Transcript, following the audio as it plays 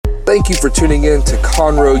Thank you for tuning in to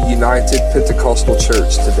Conroe United Pentecostal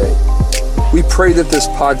Church today. We pray that this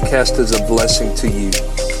podcast is a blessing to you.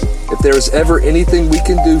 If there is ever anything we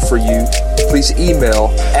can do for you, please email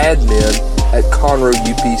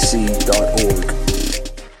admin@conroeupc.org.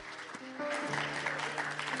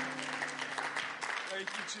 Thank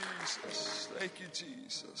you, Jesus. Thank you,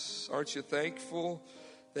 Jesus. Aren't you thankful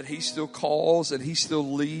that He still calls and He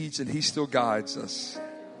still leads and He still guides us?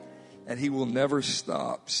 And He will never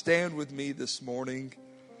stop. Stand with me this morning.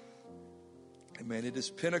 Amen. It is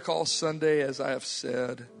Pentecost Sunday, as I have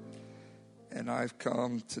said. And I've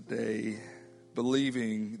come today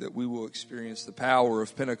believing that we will experience the power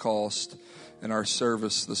of Pentecost in our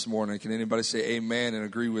service this morning. Can anybody say amen and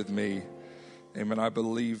agree with me? Amen. I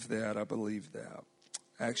believe that. I believe that.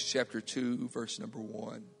 Acts chapter 2, verse number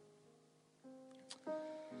 1.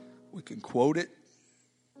 We can quote it.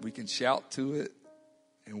 We can shout to it.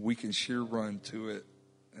 And we can sure run to it.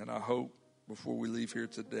 And I hope before we leave here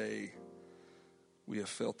today, we have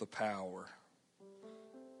felt the power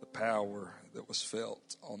that was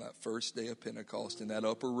felt on that first day of Pentecost in that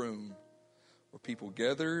upper room where people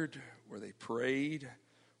gathered, where they prayed,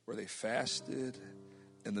 where they fasted,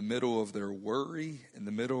 in the middle of their worry, in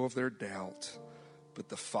the middle of their doubt. But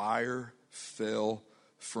the fire fell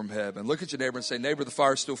from heaven. Look at your neighbor and say, neighbor, the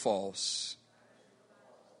fire still falls.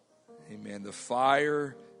 Amen. The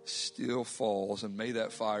fire still falls, and may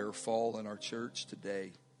that fire fall in our church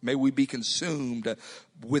today. May we be consumed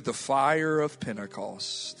with the fire of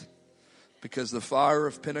Pentecost, because the fire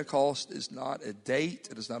of Pentecost is not a date,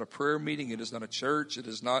 it is not a prayer meeting, it is not a church, it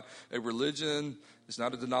is not a religion, it's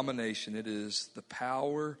not a denomination. It is the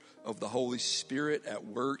power of the Holy Spirit at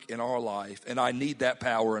work in our life, and I need that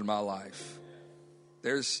power in my life.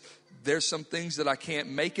 There's some things that I can't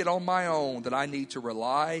make it on my own, that I need to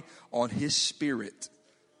rely on His Spirit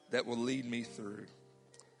that will lead me through.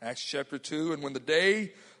 Acts chapter 2, and when the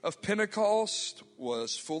day of Pentecost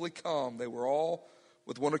was fully come, they were all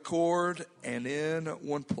with one accord and in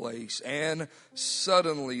one place. And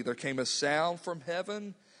suddenly there came a sound from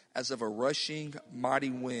heaven as of a rushing mighty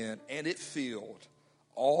wind, and it filled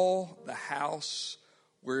all the house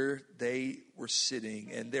where they were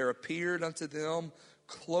sitting. And there appeared unto them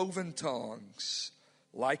cloven tongues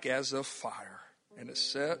like as of fire, and it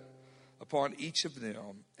set upon each of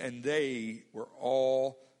them, and they were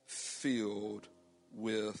all filled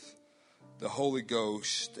with the Holy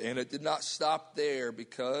Ghost. And it did not stop there,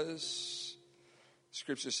 because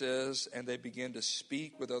Scripture says, and they began to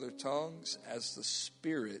speak with other tongues as the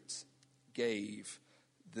Spirit gave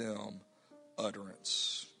them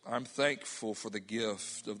utterance. I'm thankful for the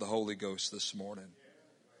gift of the Holy Ghost this morning.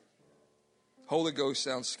 Holy Ghost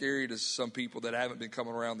sounds scary to some people that haven't been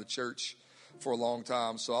coming around the church for a long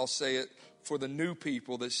time. So I'll say it for the new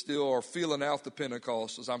people that still are feeling out the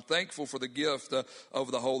Pentecostals. I'm thankful for the gift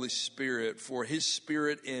of the Holy Spirit, for His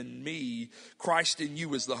Spirit in me. Christ in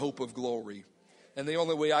you is the hope of glory. And the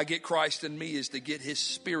only way I get Christ in me is to get His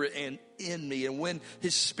Spirit in me. And when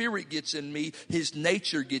His Spirit gets in me, His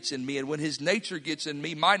nature gets in me. And when His nature gets in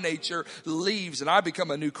me, my nature leaves and I become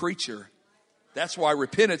a new creature. That's why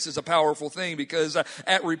repentance is a powerful thing, because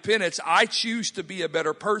at repentance, I choose to be a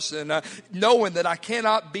better person, knowing that I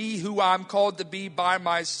cannot be who I'm called to be by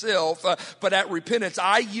myself. But at repentance,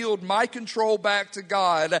 I yield my control back to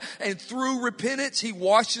God. And through repentance, He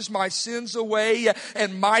washes my sins away.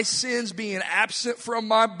 And my sins being absent from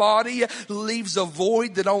my body leaves a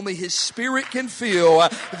void that only His Spirit can fill.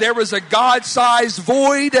 There is a God-sized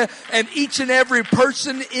void, and each and every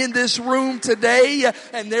person in this room today,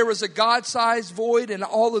 and there is a God-sized void in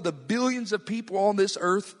all of the billions of people on this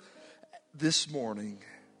earth this morning,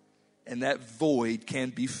 and that void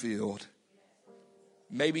can be filled.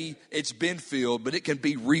 Maybe it's been filled, but it can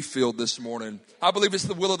be refilled this morning. I believe it's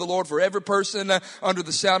the will of the Lord for every person under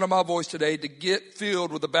the sound of my voice today to get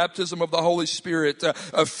filled with the baptism of the Holy Spirit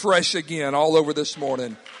afresh again all over this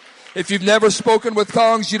morning. If you've never spoken with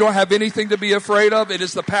tongues, you don't have anything to be afraid of. It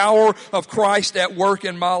is the power of Christ at work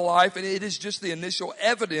in my life, and it is just the initial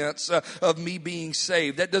evidence of me being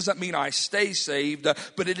saved. That doesn't mean I stay saved,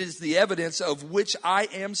 but it is the evidence of which I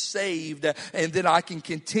am saved, and then I can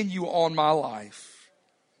continue on my life.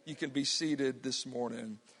 You can be seated this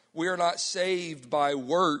morning. We are not saved by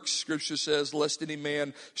works, Scripture says, lest any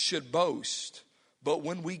man should boast. But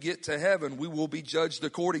when we get to heaven, we will be judged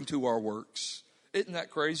according to our works. Isn't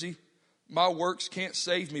that crazy? My works can't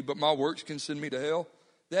save me, but my works can send me to hell.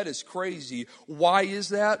 That is crazy. Why is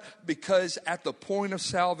that? Because at the point of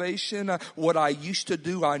salvation, what I used to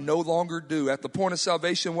do, I no longer do. At the point of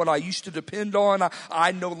salvation, what I used to depend on,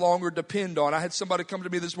 I no longer depend on. I had somebody come to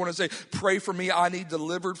me this morning and say, pray for me, I need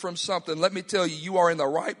delivered from something. Let me tell you, you are in the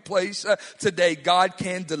right place today. God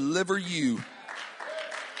can deliver you.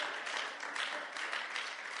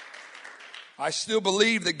 I still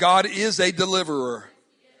believe that God is a deliverer.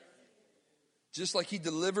 Just like he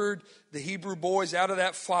delivered the Hebrew boys out of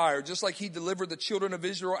that fire, just like he delivered the children of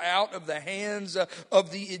Israel out of the hands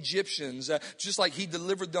of the Egyptians, just like he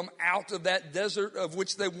delivered them out of that desert of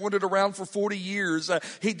which they wandered around for 40 years,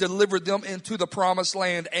 he delivered them into the promised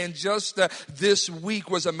land. And just this week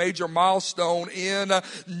was a major milestone in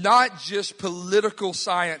not just political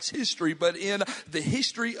science history, but in the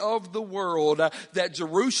history of the world, that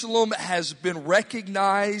Jerusalem has been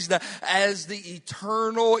recognized as the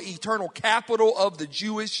eternal capital of the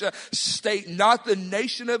Jewish state, not the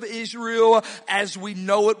nation of Israel as we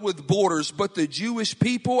know it with borders, but the Jewish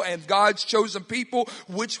people and God's chosen people,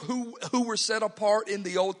 who were set apart in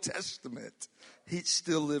the Old Testament. It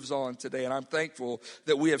still lives on today, and I'm thankful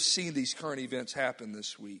that we have seen these current events happen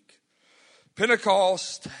this week.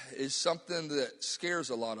 Pentecost is something that scares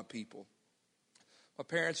a lot of people. My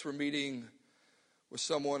parents were meeting with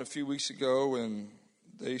someone a few weeks ago, and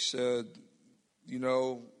they said,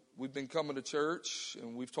 we've been coming to church,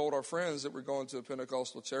 and we've told our friends that we're going to a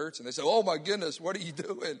Pentecostal church. And they said, oh, my goodness, what are you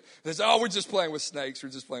doing? And they said, we're just playing with snakes. We're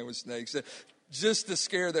just playing with snakes. Just to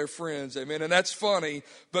scare their friends, amen. And that's funny,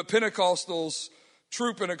 but true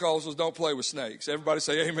Pentecostals don't play with snakes. Everybody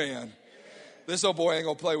say amen. This old boy ain't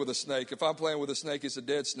going to play with a snake. If I'm playing with a snake, it's a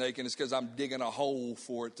dead snake, and it's because I'm digging a hole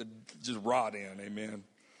for it to just rot in, amen.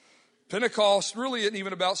 Pentecost really isn't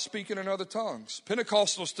even about speaking in other tongues.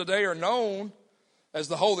 Pentecostals today are known as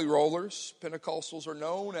the Holy Rollers. Pentecostals are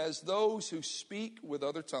known as those who speak with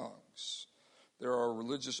other tongues. There are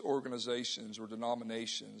religious organizations or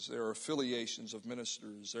denominations. There are affiliations of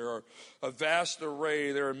ministers. There are a vast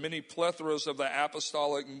array. There are many plethoras of the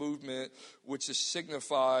apostolic movement, which is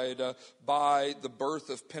signified by the birth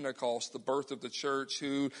of Pentecost, the birth of the church,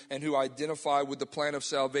 who identify with the plan of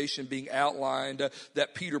salvation being outlined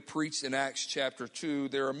that Peter preached in Acts chapter 2.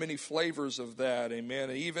 There are many flavors of that, amen.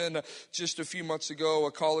 And even just a few months ago,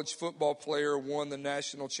 a college football player won the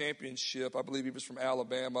national championship. I believe he was from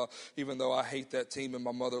Alabama, even though I hate that team and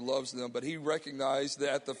my mother loves them. But he recognized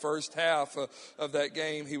that at the first half of that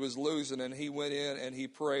game he was losing, and he went in and he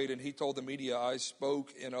prayed, and he told the media, I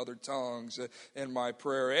spoke in other tongues in my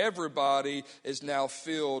prayer. Everybody is now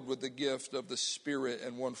filled with the gift of the Spirit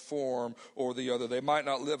in one form or the other. They might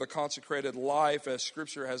not live a consecrated life as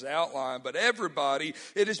Scripture has outlined, but everybody,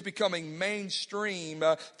 it is becoming mainstream,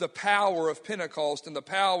 the power of Pentecost and the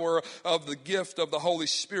power of the gift of the Holy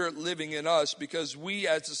Spirit living in us, because we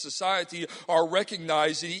as a society are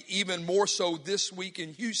recognizing even more so this week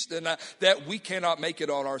in Houston that we cannot make it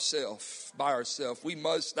on ourselves, by ourselves. We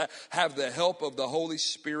must have the help of the Holy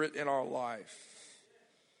Spirit in our life.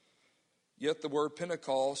 Yet the word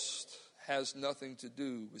Pentecost has nothing to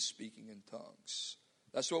do with speaking in tongues.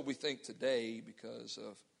 That's what we think today because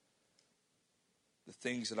of the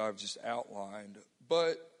things that I've just outlined.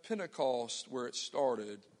 But Pentecost, where it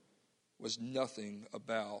started, was nothing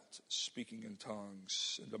about speaking in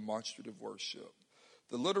tongues and demonstrative worship.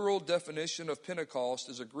 The literal definition of Pentecost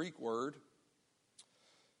is a Greek word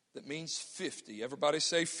that means 50. Everybody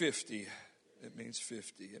say 50. It means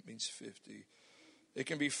 50. It means 50. It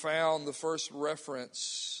can be found, the first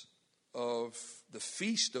reference of the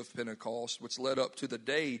Feast of Pentecost, which led up to the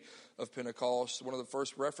day of Pentecost. One of the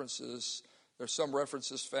first references, there's some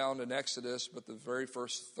references found in Exodus, but the very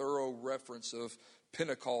first thorough reference of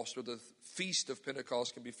Pentecost or the Feast of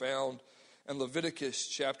Pentecost can be found in Leviticus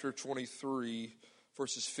chapter 23,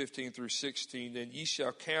 verses 15 through 16. And ye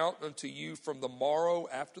shall count unto you from the morrow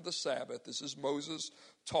after the Sabbath. This is Moses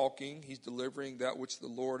talking. He's delivering that which the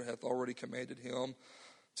Lord hath already commanded him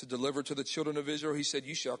to deliver to the children of Israel. He said,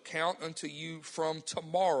 you shall count unto you from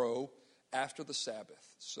tomorrow after the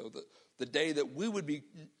Sabbath. So the day that we would be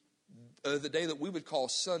the day that we would call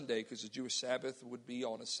Sunday, because the Jewish Sabbath would be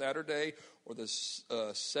on a Saturday or the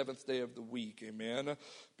seventh day of the week, amen?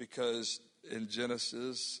 Because in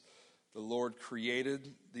Genesis, the Lord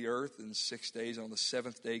created the earth in 6 days. On the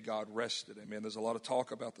seventh day, God rested, amen? There's a lot of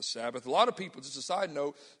talk about the Sabbath. A lot of people, just a side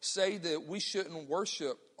note, say that we shouldn't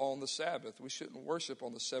worship on the Sabbath. We shouldn't worship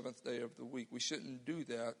on the seventh day of the week. We shouldn't do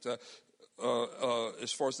that.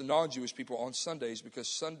 as far as the non-Jewish people, on Sundays, because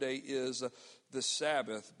Sunday is the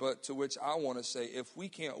Sabbath. But to which I want to say, if we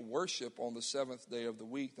can't worship on the seventh day of the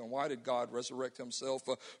week, then why did God resurrect himself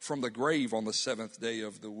from the grave on the seventh day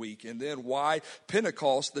of the week? And then why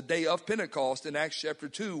Pentecost, the day of Pentecost in Acts chapter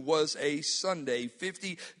 2, was a Sunday,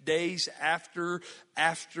 50 days after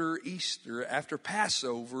Easter, after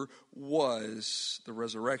Passover, was the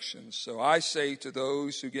resurrection. So I say to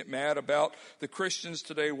those who get mad about the Christians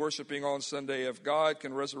today worshiping on Sunday, if God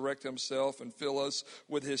can resurrect himself and fill us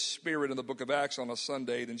with his Spirit in the book of Acts on a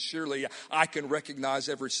Sunday, then surely I can recognize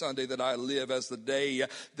every Sunday that I live as the day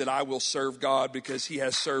that I will serve God, because he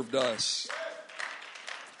has served us.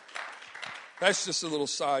 That's just a little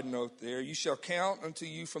side note there. You shall count unto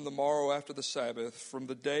you from the morrow after the Sabbath, from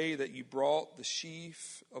the day that you brought the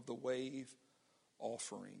sheaf of the wave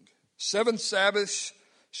offering. 7 Sabbaths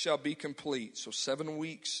shall be complete. So 7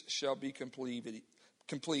 weeks shall be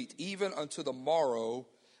complete, even unto the morrow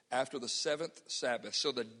after the 7th Sabbath.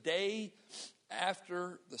 So the day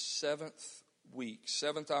after the 7th week.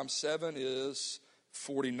 7 times 7 is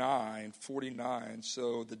 49.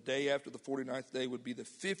 So the day after the 49th day would be the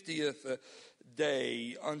 50th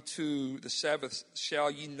day. Unto the Sabbath shall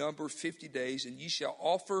ye number 50 days, and ye shall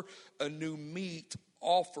offer a new meat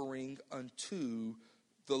offering unto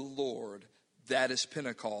the Lord. That is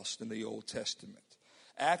Pentecost in the Old Testament.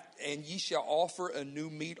 And ye shall offer a new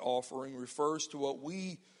meat offering refers to what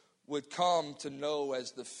we would come to know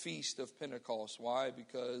as the Feast of Pentecost. Why?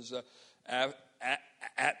 Because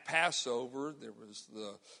at Passover,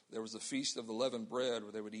 there was the Feast of the Leavened Bread,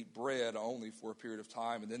 where they would eat bread only for a period of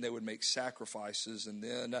time, and then they would make sacrifices, and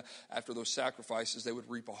then after those sacrifices, they would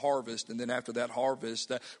reap a harvest, and then after that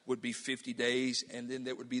harvest would be 50 days, and then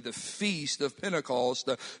there would be the Feast of Pentecost,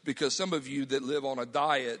 because some of you that live on a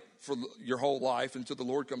diet for your whole life until the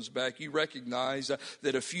Lord comes back, you recognize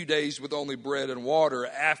that a few days with only bread and water,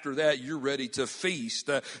 after that you're ready to feast,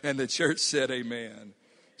 and the church said amen.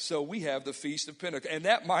 So we have the Feast of Pentecost. And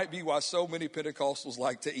that might be why so many Pentecostals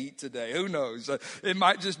like to eat today. Who knows? It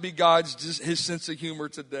might just be his sense of humor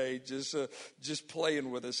today, just playing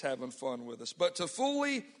with us, having fun with us. But to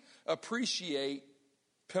fully appreciate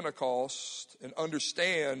Pentecost and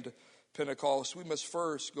understand Pentecost, we must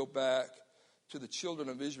first go back to the children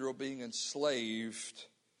of Israel being enslaved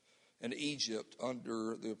in Egypt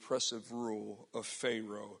under the oppressive rule of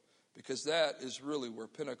Pharaoh, because that is really where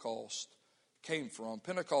Pentecost came from.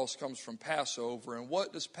 Pentecost comes from Passover. And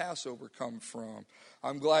what does Passover come from?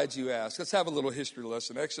 I'm glad you asked. Let's have a little history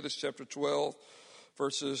lesson. Exodus chapter 12,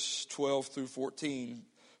 verses 12 through 14.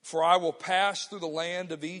 For I will pass through the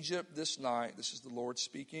land of Egypt this night, this is the Lord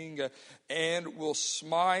speaking, and will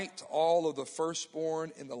smite all of the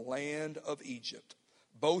firstborn in the land of Egypt,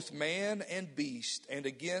 both man and beast, and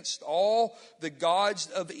against all the gods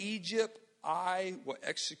of Egypt I will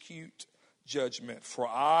execute judgment. For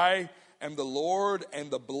I am the Lord, and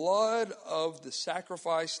the blood of the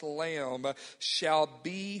sacrificed lamb shall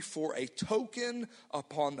be for a token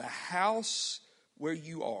upon the house where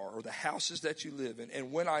you are, or the houses that you live in.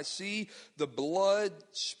 And when I see the blood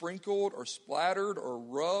sprinkled or splattered or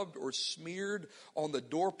rubbed or smeared on the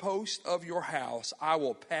doorpost of your house, I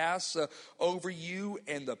will pass over you,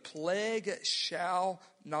 and the plague shall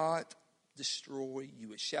not destroy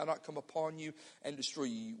you. It shall not come upon you and destroy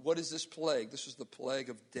you. What is this plague? This was the plague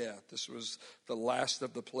of death. This was the last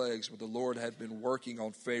of the plagues, where the Lord had been working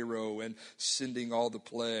on Pharaoh and sending all the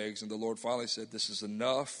plagues. And the Lord finally said, this is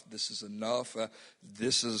enough. This is enough.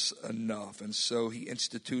 This is enough. And so he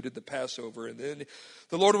instituted the Passover. And then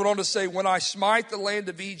the Lord went on to say, when I smite the land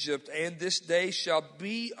of Egypt, and this day shall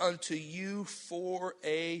be unto you for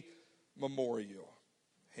a memorial.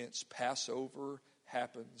 Hence, Passover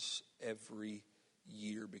happens every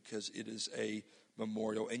year, because it is a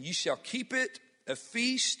memorial. And you shall keep it a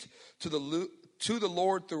feast to the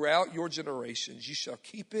Lord throughout your generations. You shall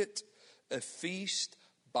keep it a feast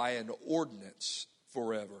by an ordinance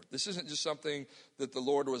forever. This isn't just something that the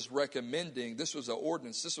Lord was recommending. This was an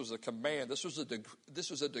ordinance. This was a command. This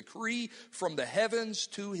was a decree from the heavens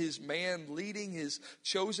to his man, leading his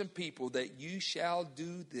chosen people, that you shall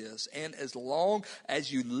do this. And as long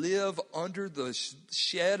as you live under the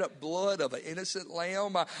shed blood of an innocent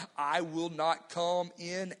lamb, I will not come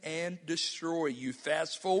in and destroy you.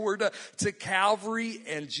 Fast forward to Calvary,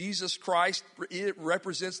 and Jesus Christ, it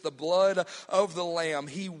represents the blood of the lamb.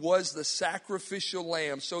 He was the sacrificial sacrificial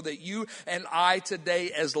lamb so that you and I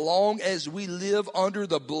today, as long as we live under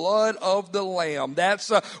the blood of the Lamb, that's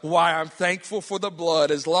why I'm thankful for the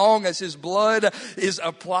blood. As long as his blood is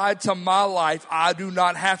applied to my life, I do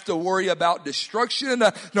not have to worry about destruction.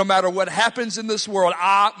 No matter what happens in this world,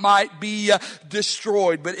 I might be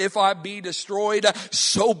destroyed. But if I be destroyed,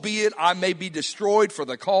 so be it. I may be destroyed for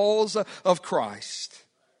the cause of Christ.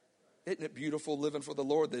 Isn't it beautiful living for the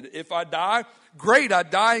Lord? That if I die, great, I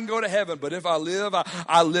die and go to heaven. But if I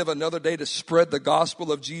live another day to spread the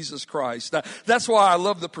gospel of Jesus Christ. That's why I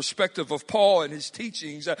love the perspective of Paul and his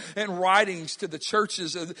teachings and writings to the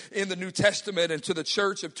churches in the New Testament and to the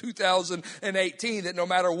church of 2018, that no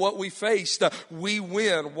matter what we faced, we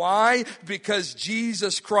win. Why? Because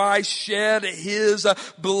Jesus Christ shed his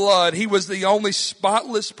blood. He was the only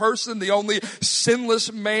spotless person, the only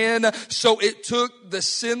sinless man. So it took the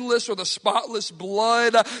sinless or the spotless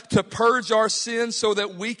blood to purge our sins so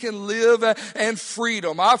that we can live in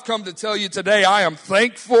freedom. I've come to tell you today, I am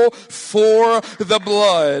thankful for the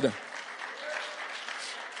blood.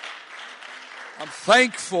 I'm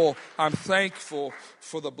thankful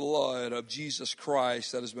for the blood of Jesus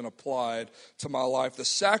Christ that has been applied to my life. The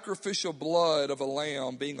sacrificial blood of a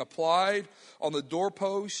lamb being applied on the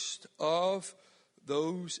doorpost of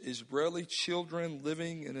those Israeli children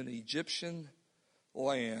living in an Egyptian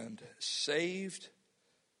land saved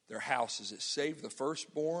their houses. It saved the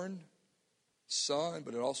firstborn son,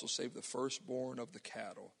 but it also saved the firstborn of the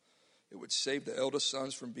cattle. It would save the eldest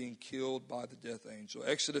sons from being killed by the death angel.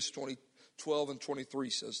 Exodus 12 and 23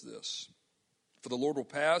 says this: for the Lord will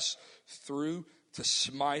pass through to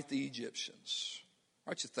smite the Egyptians.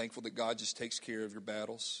 Aren't you thankful that God just takes care of your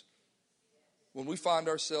battles? When we find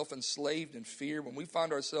ourselves enslaved in fear, when we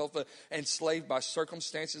find ourselves enslaved by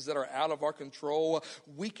circumstances that are out of our control,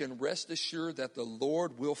 we can rest assured that the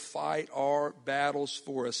Lord will fight our battles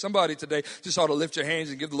for us. Somebody today just ought to lift your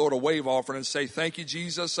hands and give the Lord a wave offering and say, thank you,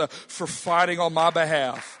 Jesus, for fighting on my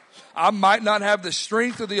behalf. I might not have the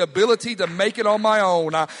strength or the ability to make it on my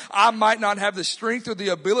own. I might not have the strength or the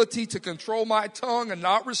ability to control my tongue and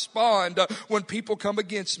not respond when people come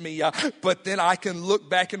against me. But then I can look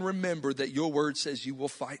back and remember that your word says you will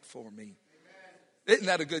fight for me. Isn't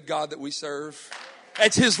that a good God that we serve?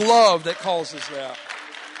 It's his love that causes that.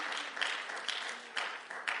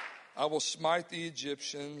 I will smite the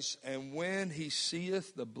Egyptians, and when he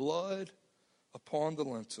seeth the blood upon the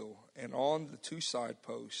lintel and on the two side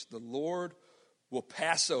posts, the Lord will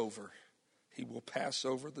pass over. He will pass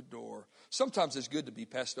over the door. Sometimes it's good to be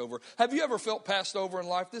passed over. Have you ever felt passed over in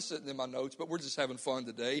life? This isn't in my notes, but we're just having fun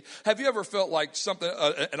today. Have you ever felt like something,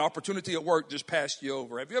 an opportunity at work just passed you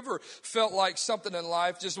over? Have you ever felt like something in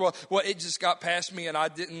life just, well, it just got past me and I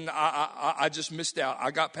just missed out.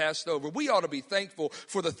 I got passed over. We ought to be thankful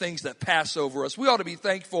for the things that pass over us. We ought to be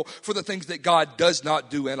thankful for the things that God does not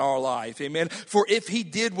do in our life. Amen. For if he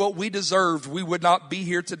did what we deserved, we would not be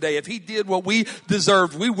here today. If he did what we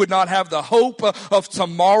deserved, we would not have the hope of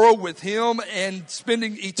tomorrow with him and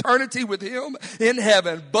spending eternity with him in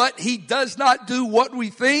heaven. But he does not do what we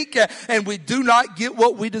think, and we do not get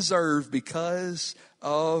what we deserve because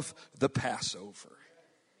of the Passover.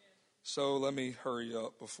 So let me hurry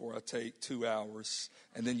up before I take 2 hours,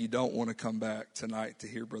 and then you don't want to come back tonight to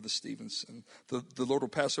hear Brother Stevenson. The Lord will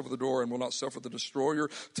pass over the door and will not suffer the destroyer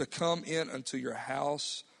to come in unto your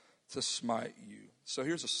house to smite you. So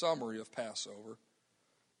here's a summary of Passover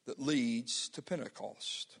that leads to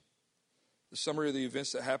Pentecost. The summary of the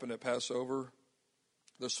events that happened at Passover,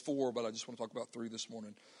 there's 4, but I just want to talk about 3 this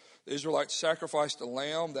morning. The Israelites sacrificed a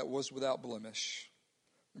lamb that was without blemish.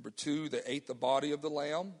 Number 2, they ate the body of the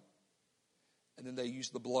lamb, and then they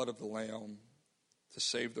used the blood of the lamb to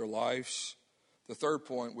save their lives. The third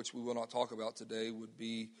point, which we will not talk about today, would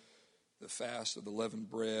be the fast of the leavened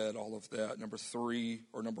bread, all of that. Number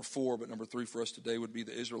 4, but number 3 for us today would be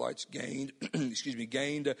the Israelites gained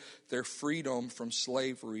their freedom from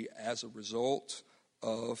slavery as a result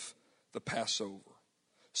of the Passover.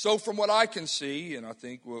 So from what I can see, and I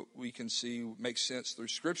think what we can see makes sense through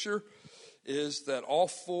Scripture, is that all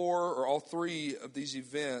 3 of these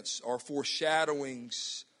events are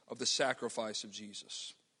foreshadowings of the sacrifice of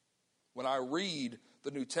Jesus. When I read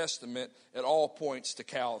the New Testament, it all points to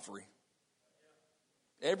Calvary.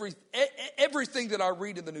 Everything that I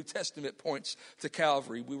read in the New Testament points to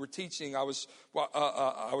Calvary. We were teaching. I was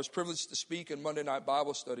privileged to speak in Monday Night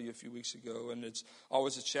Bible Study a few weeks ago, and it's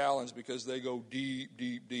always a challenge because they go deep,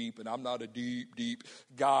 deep, deep, and I'm not a deep, deep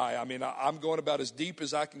guy. I mean, I'm going about as deep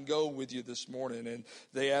as I can go with you this morning, and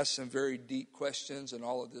they asked some very deep questions and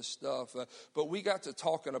all of this stuff. But we got to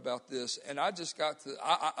talking about this, and I just got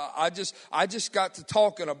to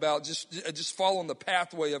talking about just following the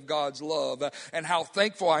pathway of God's love and how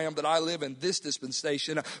thankful I am that I live in this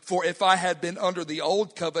dispensation. For if I had been under the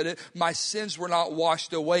old covenant, my sins were not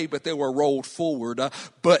washed away, but they were rolled forward.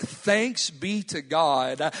 But thanks be to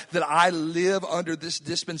God that I live under this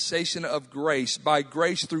dispensation of grace. By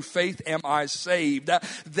grace through faith am I saved.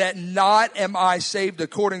 That not am I saved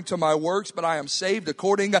according to my works, but I am saved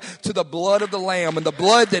according to the blood of the Lamb. And the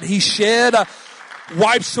blood that he shed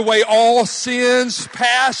wipes away all sins,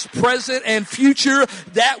 past, present, and future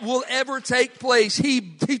that will ever take place. He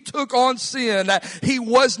took on sin. He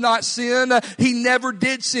was not sin. He never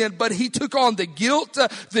did sin, but he took on the guilt,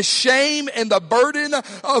 the shame, and the burden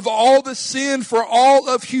of all the sin for all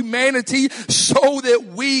of humanity so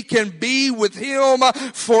that we can be with him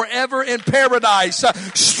forever in paradise.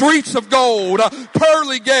 Streets of gold,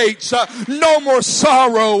 pearly gates, no more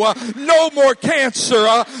sorrow, no more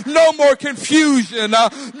cancer, no more confusion,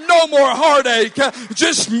 no more heartache.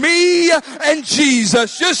 Just me and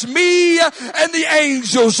Jesus. Just me and the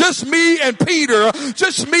angels. Just me and Peter.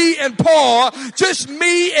 Just me and Paul. Just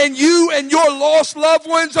me and you and your lost loved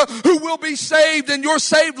ones who will be saved, and your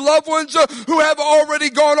saved loved ones who have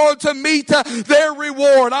already gone on to meet their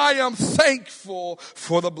reward. I am thankful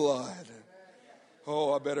for the blood.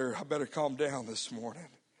 Oh, I better calm down this morning.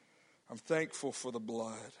 I'm thankful for the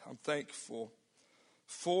blood. I'm thankful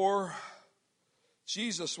for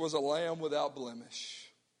Jesus was a lamb without blemish.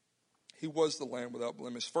 He was the lamb without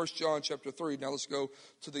blemish. 1 John chapter 3. Now let's go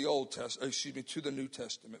to the to the New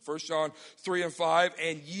Testament. 1 John 3 and 5.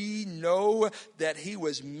 And ye know that he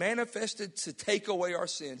was manifested to take away our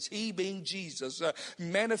sins. He being Jesus,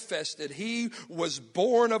 manifested. He was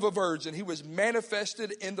born of a virgin. He was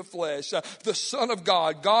manifested in the flesh. The Son of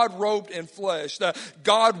God, God robed in flesh.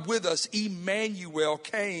 God with us, Emmanuel,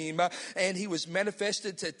 came, and he was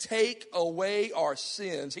manifested to take away our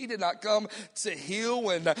sins. He did not come to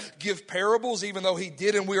heal and give parables, even though he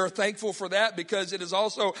did, and we are thankful for that, because it is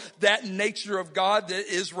also that nature of God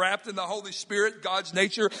that is wrapped in the Holy Spirit, God's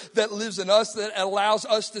nature that lives in us, that allows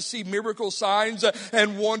us to see miracle signs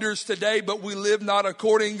and wonders today. But we live not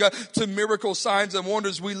according to miracle signs and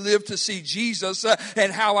wonders. We live to see Jesus,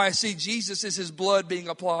 and how I see Jesus is his blood being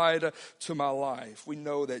applied to my life. We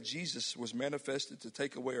know that Jesus was manifested to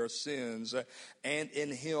take away our sins, and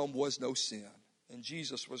in him was no sin. In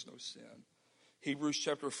Jesus was no sin. Hebrews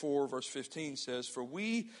chapter 4 verse 15 says, for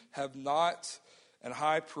we have not an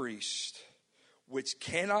high priest which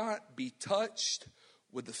cannot be touched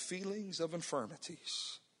with the feelings of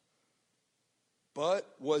infirmities, but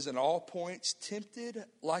was in all points tempted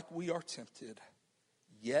like we are tempted,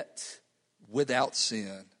 yet without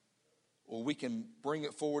sin. Or we can bring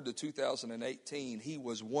it forward to 2018. He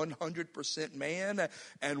was 100% man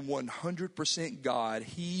and 100% God.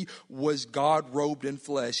 He was God robed in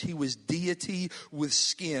flesh. He was deity with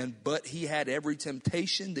skin, but he had every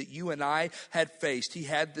temptation that you and I had faced. He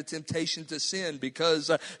had the temptation to sin because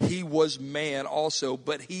he was man also.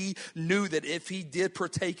 But he knew that if he did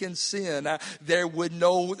partake in sin, there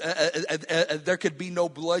could be no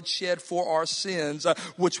bloodshed for our sins,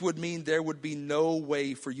 which would mean there would be no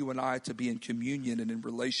way for you and I to be in communion and in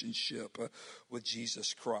relationship with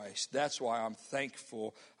Jesus Christ. That's why I'm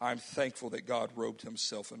thankful. I'm thankful that God robed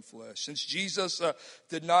himself in flesh. Since Jesus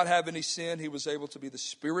did not have any sin, he was able to be the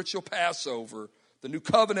spiritual Passover, the new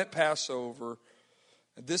covenant Passover.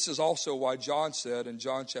 And this is also why John said in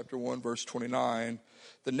John chapter 1 verse 29,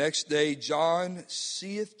 the next day John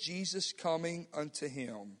seeth Jesus coming unto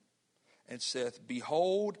him, and saith,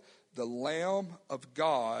 behold the Lamb of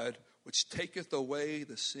God, which taketh away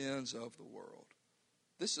the sins of the world.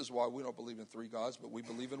 This is why we don't believe in three gods, but we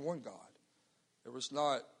believe in one God. There's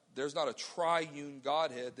not a triune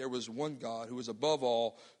Godhead. There was one God who is above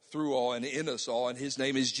all, through all, and in us all, and his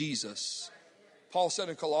name is Jesus. Paul said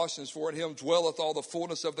in Colossians, for in him dwelleth all the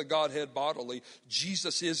fullness of the Godhead bodily.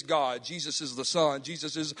 Jesus is God. Jesus is the Son.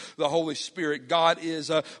 Jesus is the Holy Spirit. God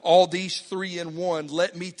is all these three in one.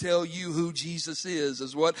 Let me tell you who Jesus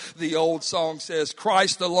is what the old song says.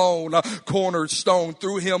 Christ alone, cornerstone.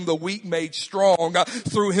 Through him the weak made strong.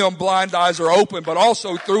 Through him blind eyes are open, but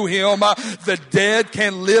also through him the dead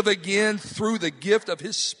can live again through the gift of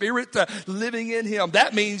his Spirit living in him.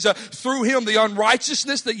 That means through him the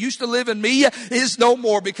unrighteousness that used to live in me is no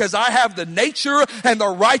more because I have the nature and the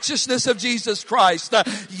righteousness of Jesus Christ.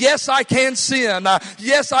 Yes, I can sin.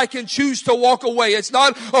 Yes, I can choose to walk away. It's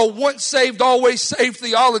not a once saved, always saved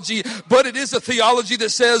theology, but it is a theology that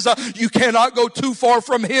says you cannot go too far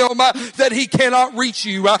from Him, that He cannot reach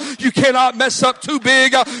you. You cannot mess up too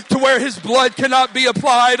big to where His blood cannot be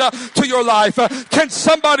applied to your life. Can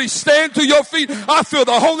somebody stand to your feet? I feel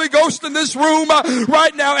the Holy Ghost in this room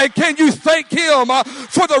right now. And can you thank Him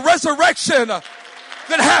for the resurrection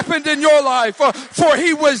that happened in your life? For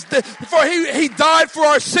he died for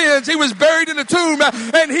our sins. He was buried in a tomb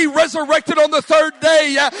and He resurrected on the third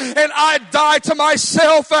day. And I died to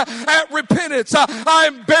myself at repentance. I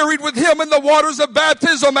am buried with Him in the waters of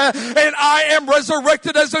baptism, and I am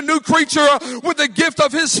resurrected as a new creature with the gift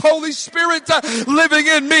of His Holy Spirit living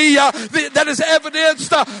in me. That is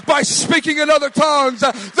evidenced by speaking in other tongues.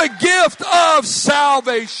 The gift of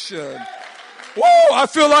salvation. Whoa, I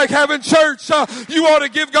feel like having church. You ought to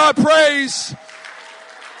give God praise.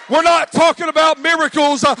 We're not talking about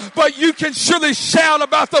miracles, but you can surely shout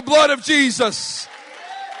about the blood of Jesus.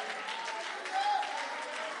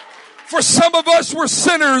 For some of us were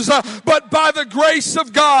sinners, but by the grace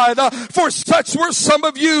of God, for such were some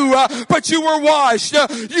of you, but you were washed,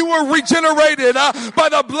 you were regenerated by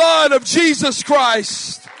the blood of Jesus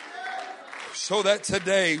Christ. So that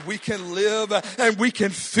today we can live and we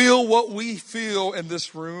can feel what we feel in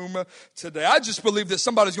this room today. I just believe that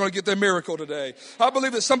somebody's going to get their miracle today. I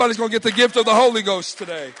believe that somebody's going to get the gift of the Holy Ghost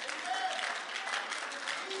today.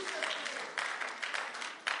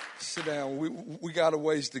 Sit down. We got a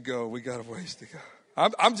ways to go. We got a ways to go.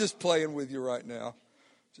 I'm just playing with you right now.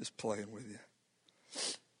 Just playing with you.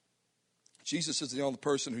 Jesus is the only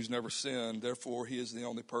person who's never sinned. Therefore, He is the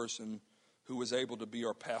only person who was able to be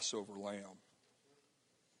our Passover lamb.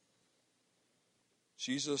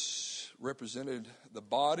 Jesus represented the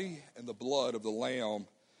body and the blood of the lamb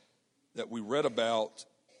that we read about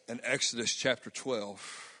in Exodus chapter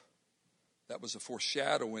 12. That was a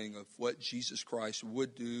foreshadowing of what Jesus Christ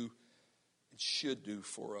would do and should do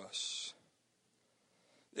for us.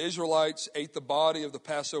 The Israelites ate the body of the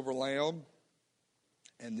Passover lamb,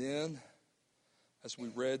 and then, as we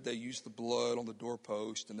read, they used the blood on the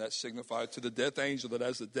doorpost, and that signified to the death angel that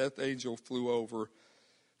as the death angel flew over,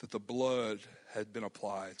 that the blood had been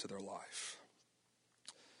applied to their life.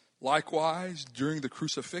 Likewise, during the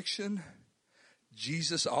crucifixion,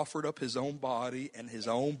 Jesus offered up His own body and His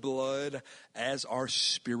own blood as our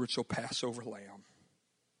spiritual Passover lamb.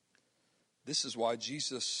 This is why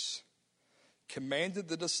Jesus commanded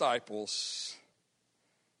the disciples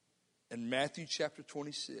in Matthew chapter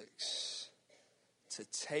 26 to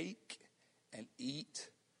take and eat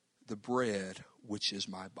the bread which is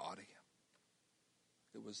my body.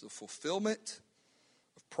 It was the fulfillment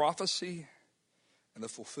of prophecy and the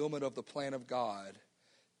fulfillment of the plan of God.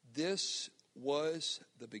 This was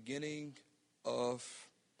the beginning of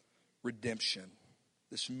redemption.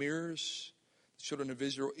 This mirrors the children of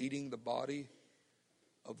Israel eating the body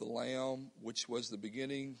of the Lamb, which was the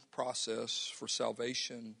beginning process for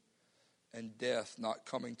salvation and death not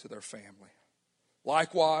coming to their family.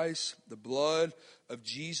 Likewise, the blood of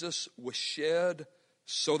Jesus was shed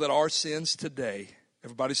so that our sins today,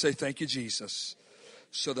 everybody say thank you, Jesus,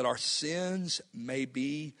 so that our sins may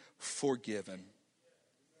be forgiven.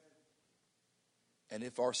 And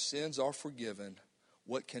if our sins are forgiven,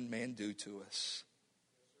 what can man do to us?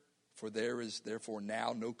 For there is therefore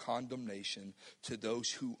now no condemnation to those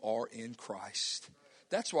who are in Christ.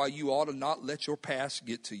 That's why you ought to not let your past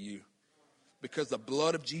get to you. Because the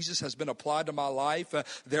blood of Jesus has been applied to my life.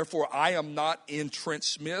 Therefore, I am not in Trent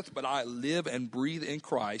Smith, but I live and breathe in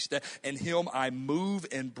Christ. In Him I move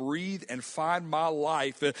and breathe and find my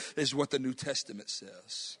life, is what the New Testament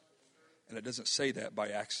says. And it doesn't say that by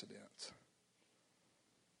accident.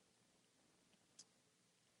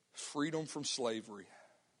 Freedom from slavery.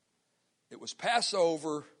 It was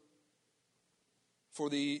Passover for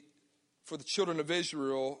the children of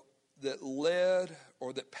Israel that led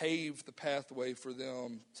or that paved the pathway for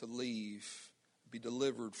them to leave, be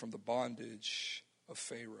delivered from the bondage of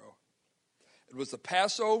Pharaoh. It was the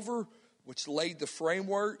Passover which laid the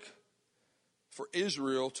framework for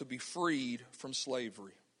Israel to be freed from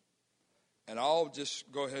slavery. And I'll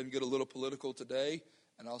just go ahead and get a little political today,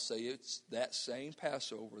 and I'll say it's that same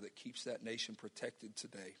Passover that keeps that nation protected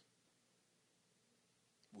today.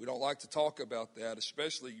 We don't like to talk about that,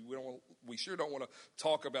 especially we sure don't want to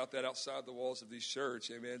talk about that outside the walls of this church.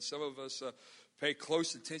 Amen. Some of us pay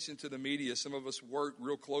close attention to the media. Some of us work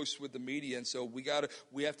real close with the media, and so we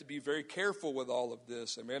have to be very careful with all of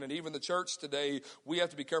this, amen. And even the church today, we have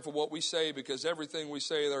to be careful what we say, because everything we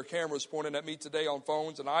say, there are cameras pointing at me today on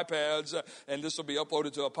phones and iPads, and this will be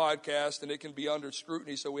uploaded to a podcast, and it can be under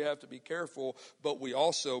scrutiny, so we have to be careful. But we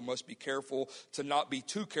also must be careful to not be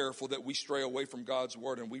too careful that we stray away from God's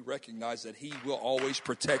word, and we recognize that he will always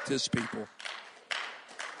protect his people.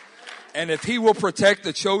 And if he will protect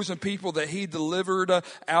the chosen people that he delivered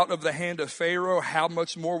out of the hand of Pharaoh, how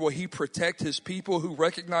much more will he protect his people who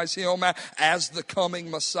recognize him as the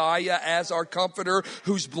coming Messiah, as our comforter,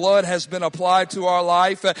 whose blood has been applied to our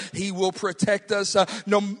life. He will protect us.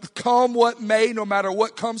 Come what may, no matter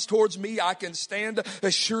what comes towards me, I can stand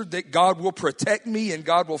assured that God will protect me and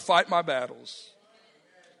God will fight my battles.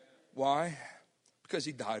 Why? Because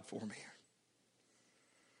he died for me.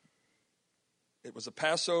 It was a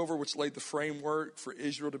Passover which laid the framework for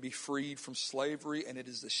Israel to be freed from slavery, and it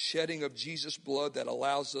is the shedding of Jesus' blood that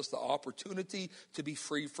allows us the opportunity to be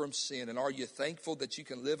free from sin. And are you thankful that you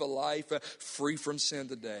can live a life free from sin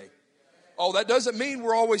today? Oh, that doesn't mean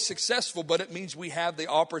we're always successful, but it means we have the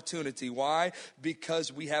opportunity. Why?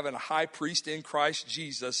 Because we have a high priest in Christ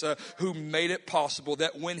Jesus who made it possible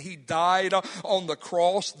that when he died on the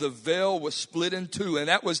cross, the veil was split in two. And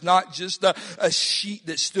that was not just a sheet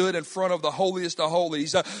that stood in front of the holiest of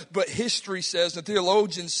holies, but history says, and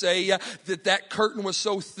theologians say, that curtain was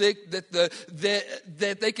so thick that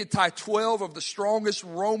that they could tie 12 of the strongest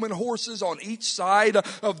Roman horses on each side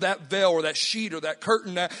of that veil or that sheet or that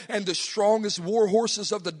curtain, and the strongest war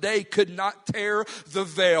horses of the day could not tear the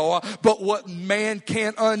veil. But what man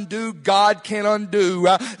can't undo, God can undo.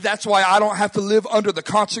 That's why I don't have to live under the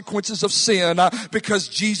consequences of sin, because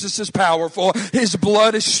Jesus is powerful. His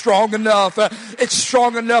blood is strong enough. It's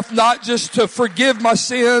strong enough not just to forgive my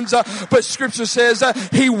sins, but Scripture says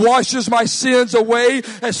he washes my sins away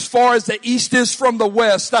as far as the east is from the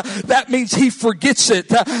west. That means he forgets it.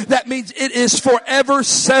 That means it is forever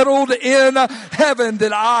settled in heaven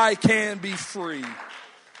that I can be free.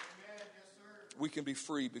 We can be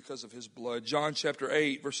free because of his blood. John chapter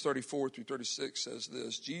 8, verse 34 through 36 says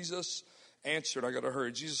this. Jesus answered, I got to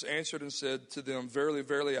hurry. Jesus answered and said to them, verily,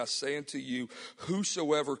 verily, I say unto you,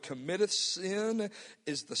 whosoever committeth sin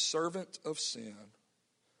is the servant of sin.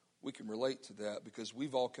 We can relate to that because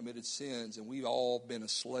we've all committed sins and we've all been a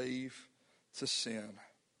slave to sin.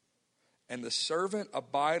 And the servant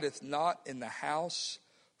abideth not in the house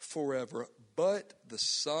forever, but the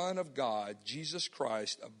Son of God, Jesus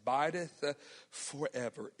Christ, abideth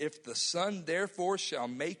forever. If the Son therefore shall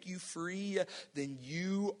make you free, then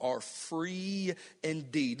you are free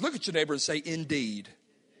indeed. Look at your neighbor and say, indeed.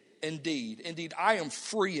 Indeed. Indeed. I am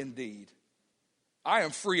free indeed. I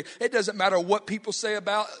am free. It doesn't matter what people say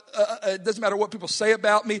about. It doesn't matter what people say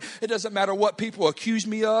about me. It doesn't matter what people accuse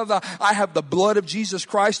me of. I have the blood of Jesus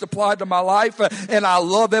Christ applied to my life, and I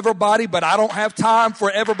love everybody. But I don't have time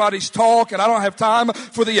for everybody's talk, and I don't have time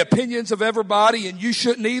for the opinions of everybody. And you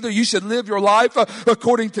shouldn't either. You should live your life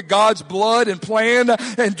according to God's blood and plan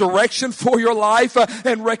and direction for your life,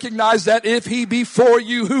 and recognize that if He be for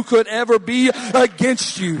you, who could ever be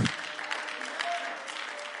against you?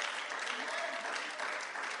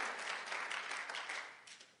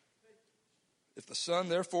 If the Son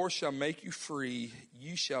therefore shall make you free,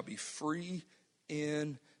 you shall be free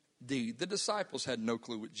indeed. The disciples had no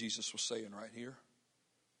clue what Jesus was saying right here.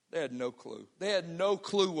 They had no clue. They had no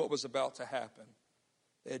clue what was about to happen.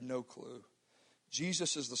 They had no clue.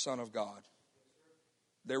 Jesus is the Son of God.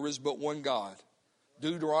 There is but one God.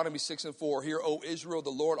 Deuteronomy 6:4. Hear, O Israel, the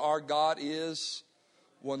Lord our God is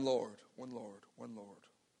one Lord, one Lord, one Lord.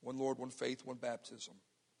 One Lord, one faith, one baptism.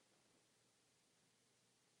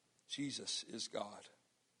 Jesus is God.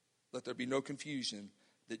 Let there be no confusion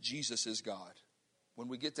that Jesus is God. When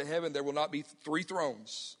we get to heaven, there will not be three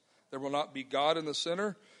thrones. There will not be God in the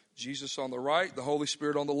center, Jesus on the right, the Holy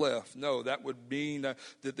Spirit on the left. No, that would mean that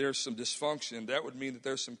there's some dysfunction. That would mean that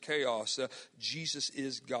there's some chaos. Jesus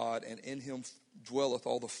is God, and in him dwelleth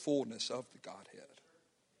all the fullness of the Godhead.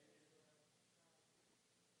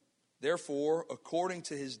 Therefore, according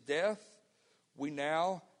to his death, we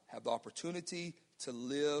now have the opportunity to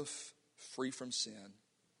live free from sin.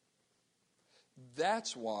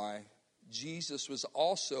 That's why Jesus was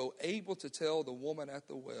also able to tell the woman at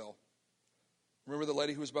the well. Remember the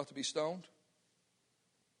lady who was about to be stoned?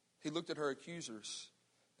 He looked at her accusers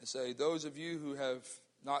and said, those of you who have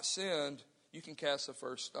not sinned, you can cast the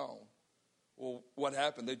first stone. Well, what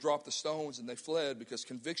happened? They dropped the stones and they fled because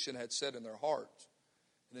conviction had set in their heart.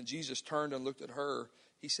 And then Jesus turned and looked at her.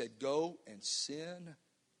 He said, go and sin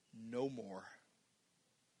no more.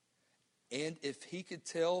 And if he could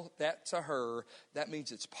tell that to her, that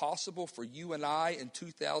means it's possible for you and I in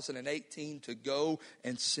 2018 to go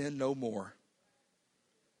and sin no more.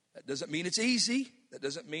 That doesn't mean it's easy. That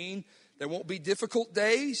doesn't mean there won't be difficult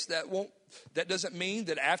days. That doesn't mean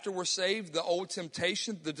that after we're saved, the old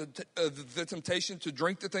temptation, the temptation to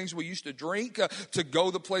drink the things we used to drink, to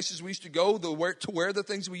go the places we usto go, to wear the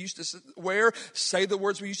things we used to wear, say the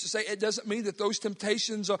words we used to say. It doesn't mean that those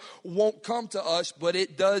temptations won't come to us, but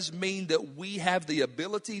it does mean that we have the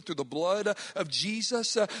ability through the blood of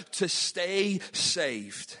Jesus to stay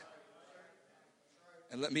saved.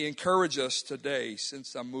 And let me encourage us today,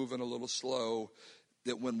 since I'm moving a little slow,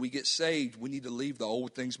 that when we get saved, we need to leave the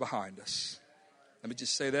old things behind us. Let me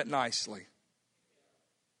just say that nicely.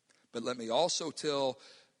 But let me also tell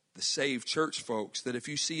the saved church folks that if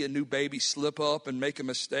you see a new baby slip up and make a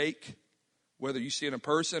mistake, whether you see it in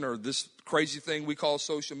person or this crazy thing we call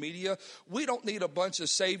social media, we don't need a bunch of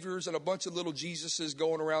saviors and a bunch of little Jesuses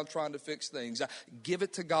going around trying to fix things. Give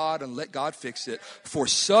it to God and let God fix it. For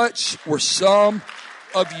such were some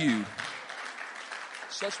of you.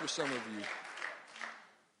 Such were some of you.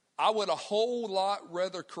 I would a whole lot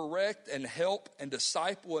rather correct and help and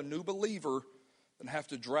disciple a new believer than have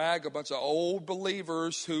to drag a bunch of old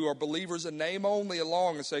believers who are believers in name only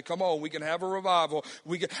along and say, come on, we can have a revival.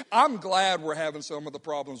 I'm glad we're having some of the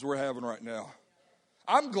problems we're having right now.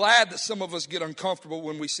 I'm glad that some of us get uncomfortable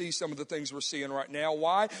when we see some of the things we're seeing right now.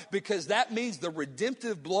 Why? Because that means the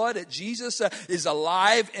redemptive blood at Jesus is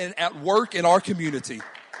alive and at work in our community.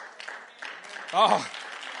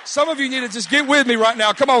 Some of you need to just get with me right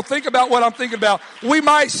now. Come on, think about what I'm thinking about. We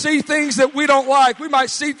might see things that we don't like. We might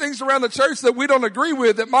see things around the church that we don't agree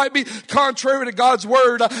with that might be contrary to God's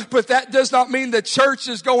word. But that does not mean the church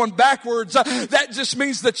is going backwards. That just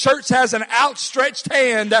means the church has an outstretched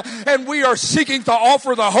hand and we are seeking to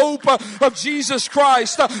offer the hope of Jesus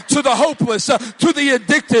Christ to the hopeless, to the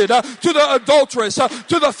addicted, to the adulteress,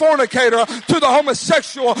 to the fornicator, to the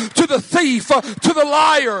homosexual, to the thief, to the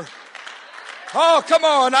liar. Oh, come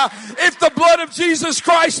on. If the blood of Jesus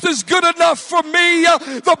Christ is good enough for me,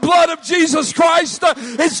 the blood of Jesus Christ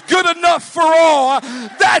is good enough for all.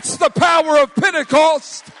 That's the power of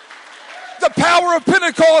Pentecost. The power of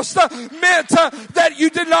Pentecost meant that you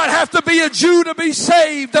did not have to be a Jew to be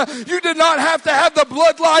saved. You did not have to have the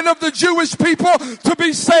bloodline of the Jewish people to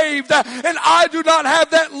be saved. And I do not have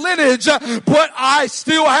that lineage, but I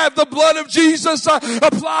still have the blood of Jesus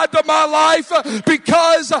applied to my life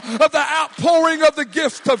because of the outpouring of the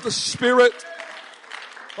gift of the Spirit.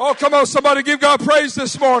 Oh, come on, somebody give God praise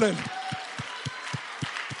this morning.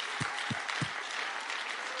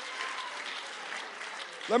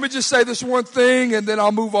 Let me just say this one thing and then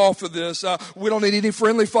I'll move off of this. We don't need any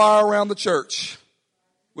friendly fire around the church.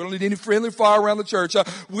 We don't need any friendly fire around the church.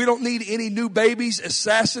 We don't need any new babies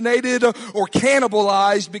assassinated or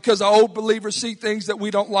cannibalized because our old believers see things that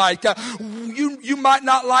we don't like. You might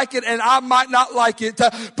not like it and I might not like it,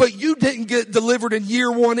 but you didn't get delivered in year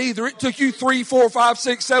one either. It took you 3, 4, 5,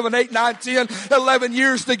 6, 7, 8, 9, 10, 11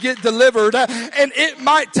 years to get delivered. And it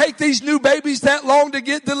might take these new babies that long to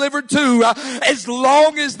get delivered too. As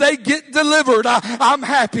long as they get delivered, I'm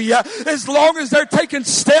happy. As long as they're taking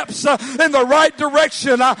steps in the right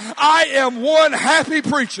direction, I am one happy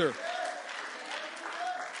preacher.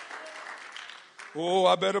 Oh,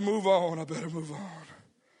 I better move on.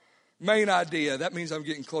 Main idea. That means I'm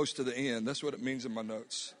getting close to the end. That's what it means in my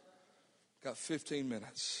notes. Got 15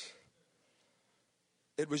 minutes.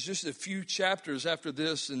 It was just a few chapters after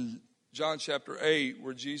this in John chapter 8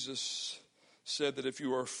 where Jesus said that if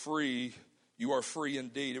you are free, you are free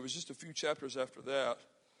indeed. It was just a few chapters after that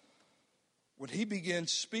when he began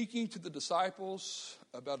speaking to the disciples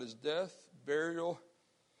about his death, burial,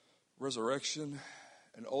 resurrection,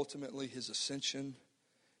 and ultimately his ascension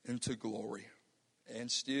into glory.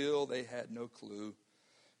 And still they had no clue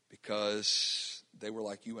because they were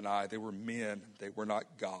like you and I. They were men. They were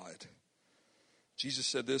not God. Jesus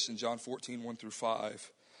said this in John 14, 1 through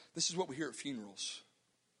 5. This is what we hear at funerals.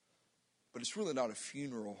 But it's really not a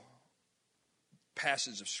funeral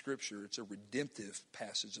passage of Scripture. It's a redemptive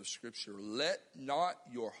passage of Scripture. Let not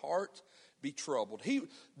your heart be troubled.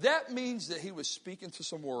 That means that he was speaking to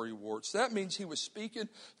some worrywarts. That means he was speaking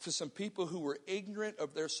to some people who were ignorant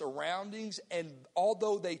of their surroundings. And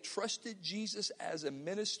although they trusted Jesus as a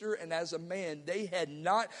minister and as a man, they had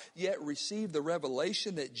not yet received the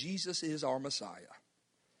revelation that Jesus is our Messiah.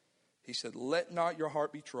 He said, let not your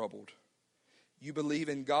heart be troubled. You believe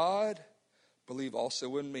in God, believe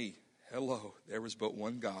also in me. Hello, there was but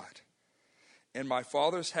one God. In my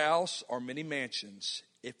Father's house are many mansions.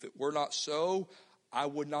 If it were not so, I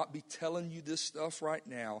would not be telling you this stuff right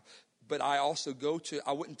now. but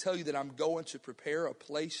I wouldn't tell you that I'm going to prepare a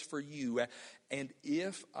place for you. And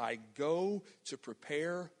if I go to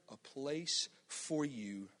prepare a place for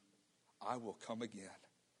you, I will come again.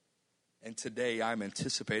 And today I'm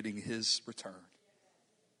anticipating his return.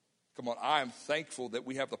 Come on, I am thankful that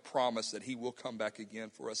we have the promise that he will come back again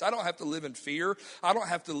for us. I don't have to live in fear. I don't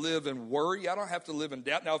have to live in worry. I don't have to live in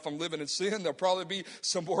doubt. Now, if I'm living in sin, there'll probably be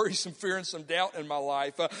some worry, some fear, and some doubt in my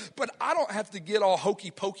life. But I don't have to get all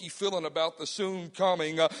hokey-pokey feeling about the soon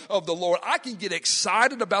coming of the Lord. I can get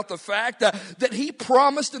excited about the fact that he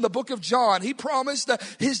promised in the book of John, he promised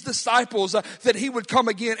his disciples that he would come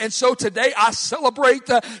again. And so today I celebrate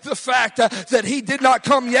the fact that he did not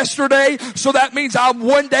come yesterday. So that means I'm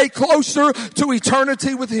one day closer to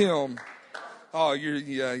eternity with him. Oh,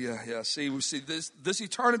 yeah. See, this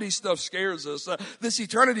eternity stuff scares us. This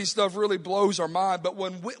eternity stuff really blows our mind. But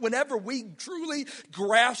whenever we truly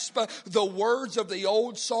grasp the words of the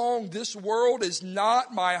old song, this world is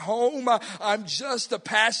not my home. I'm just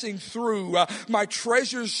passing through. My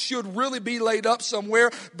treasures should really be laid up somewhere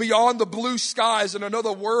beyond the blue skies in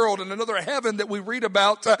another world, in another heaven that we read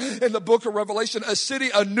about in the book of Revelation. A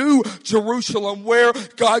city, a new Jerusalem, where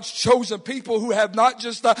God's chosen people who have not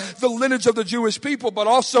just the lineage of the Jewish people, but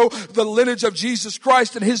also the lineage of Jesus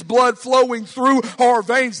Christ and his blood flowing through our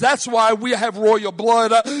veins. That's why we have royal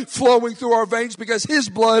blood flowing through our veins, because his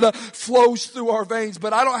blood flows through our veins.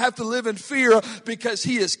 But I don't have to live in fear, because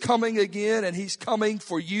he is coming again, and he's coming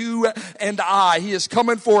for you and I. He is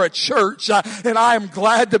coming for a church, and I am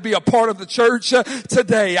glad to be a part of the church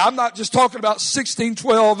today. I'm not just talking about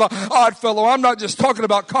 1612 Oddfellow. I'm not just talking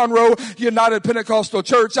about Conroe United Pentecostal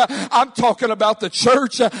Church. I'm talking about the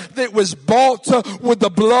church that was bought with the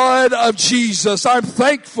blood of Jesus. I'm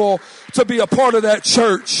thankful to be a part of that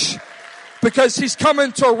church, because he's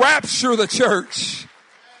coming to rapture the church.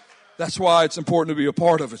 That's why it's important to be a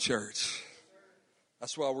part of a church.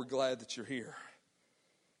 That's why we're glad that you're here.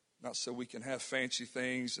 Not so we can have fancy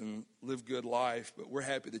things and live good life, but we're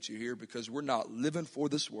happy that you're here, because we're not living for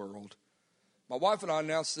this world. My wife and I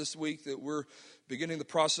announced this week that we're beginning the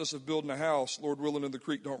process of building a house, Lord willing, and the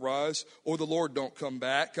creek don't rise, or the Lord don't come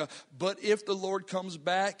back. But if the Lord comes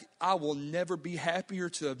back, I will never be happier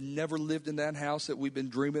to have never lived in that house that we've been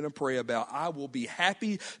dreaming and praying about. I will be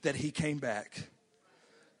happy that he came back.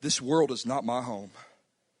 This world is not my home.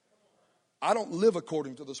 I don't live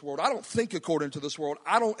according to this world. I don't think according to this world.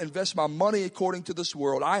 I don't invest my money according to this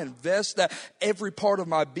world. I invest every part of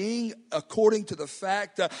my being according to the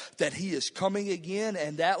fact that he is coming again,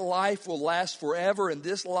 and that life will last forever. And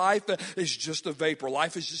this life is just a vapor.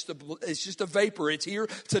 Life is just a vapor. It's here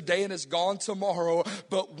today and it's gone tomorrow.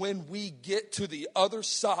 But when we get to the other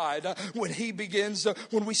side, when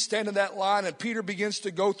we stand in that line and Peter begins to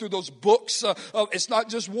go through those books, it's not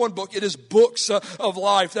just one book, it is books of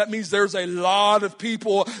life. That means there's a lot of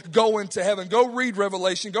people going to heaven. Go read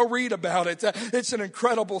Revelation. Go read about it. It's an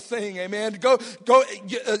incredible thing. Amen. Go.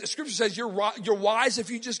 Scripture says you're wise if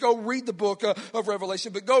you just go read the book of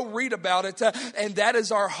Revelation, but go read about it. And that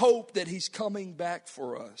is our hope, that he's coming back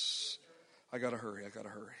for us. I got to hurry.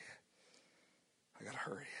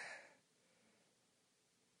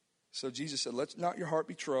 So Jesus said, let not your heart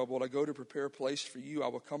be troubled. I go to prepare a place for you. I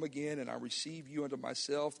will come again, and I receive you unto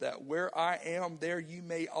myself, that where I am, there you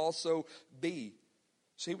may also be.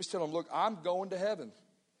 So he was telling them, look, I'm going to heaven,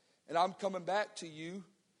 and I'm coming back to you,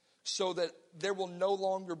 so that there will no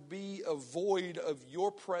longer be a void of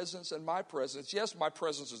your presence and my presence. Yes, my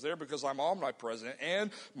presence is there because I'm omnipresent, and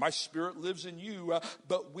my spirit lives in you,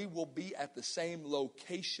 but we will be at the same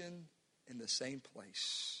location in the same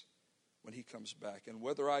place when he comes back. And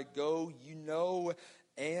whether I go, you know,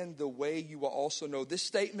 and the way you will also know. This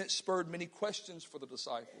statement spurred many questions for the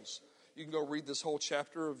disciples. You can go read this whole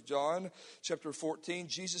chapter of John, chapter 14.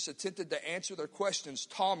 Jesus attempted to answer their questions.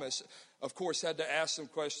 Thomas, of course, had to ask some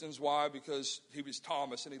questions. Why? Because he was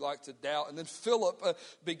Thomas and he liked to doubt. And then Philip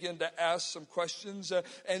began to ask some questions.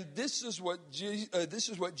 And this is what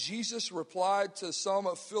Jesus replied to some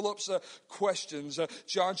of Philip's questions.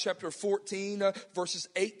 John chapter 14, verses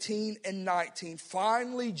 18 and 19.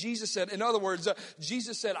 Finally, Jesus said, in other words,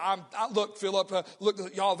 Jesus said, look, Philip, look,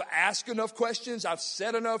 y'all have asked enough questions. I've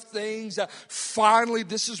said enough things. Finally,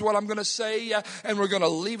 this is what I'm going to say. And we're going to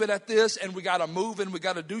leave it at this. And we got to move and we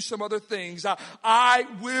got to do some other things. I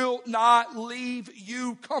will not leave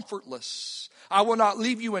you comfortless. I will not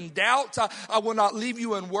leave you in doubt. I will not leave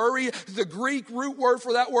you in worry. The Greek root word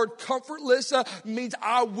for that word comfortless means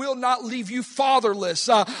I will not leave you fatherless.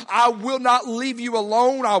 I will not leave you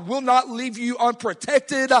alone. I will not leave you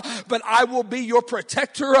unprotected, but I will be your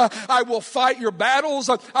protector. I will fight your battles.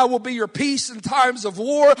 I will be your peace in times of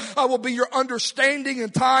war. I will be your understanding in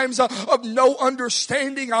times of no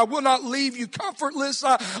understanding. I will not leave you comfortless.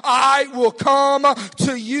 I will come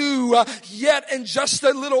to you yet in just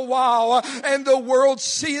a little while, and the world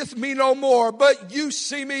seeth me no more, but you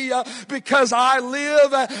see me because I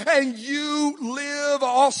live and you live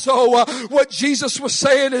also. What Jesus was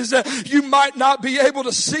saying is that you might not be able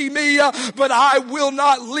to see me, but I will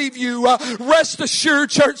not leave you. Rest assured,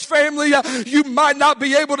 church family, you might not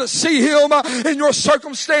be able to see him in your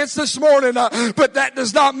circumstance this morning, but that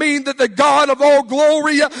does not mean that the God of all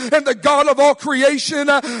glory and the God of all creation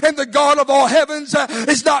and the God of all heavens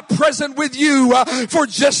is not present with you. For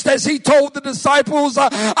just as he told the disciples,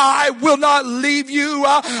 I will not leave you.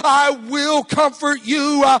 I will comfort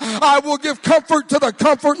you. I will give comfort to the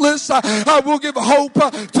comfortless. I will give hope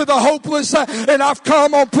to the hopeless. And I've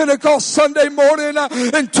come on Pentecost Sunday morning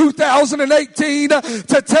in 2018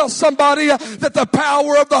 to tell somebody that the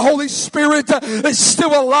power of the Holy Spirit is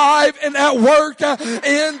still alive and at work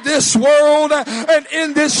in this world and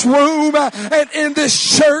in this room and in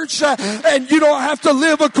this church. And you don't have to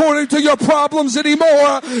live according to your problems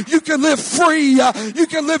anymore. You can live free. You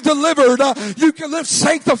can live delivered. You can live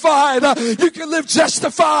sanctified. You can live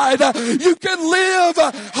justified. You can live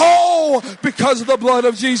whole because of the blood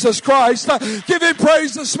of Jesus Christ. Give him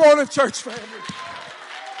praise this morning, church family.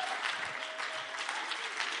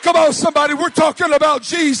 Come on, somebody. We're talking about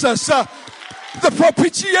Jesus, the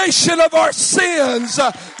propitiation of our sins.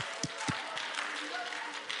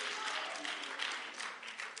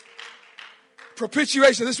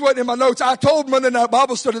 Propitiation. This wasn't in my notes. I told Monday night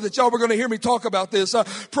Bible study that y'all were going to hear me talk about this.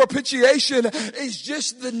 Propitiation is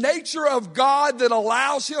just the nature of God that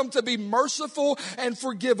allows him to be merciful and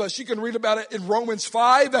forgive us. You can read about it in Romans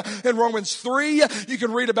 5, in Romans 3. You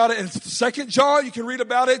can read about it in 2 John. You can read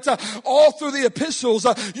about it all through the epistles.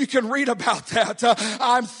 You can read about that.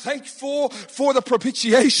 I'm thankful for the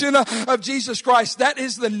propitiation of Jesus Christ. That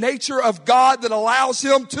is the nature of God that allows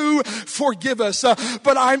him to forgive us.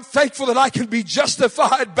 But I'm thankful that I can be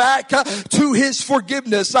justified back to his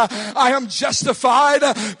forgiveness. I am justified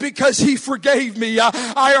because he forgave me.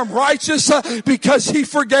 I am righteous because he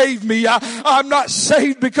forgave me. I'm not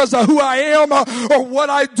saved because of who I am or what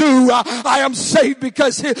I do. I am saved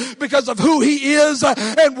because of who he is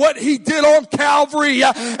and what he did on Calvary.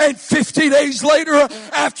 And 50 days later,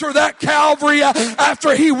 after that Calvary,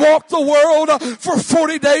 after he walked the world for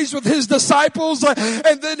 40 days with his disciples,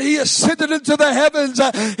 and then he ascended into the heavens,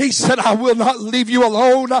 he said, I will not leave you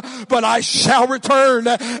alone, but I shall return.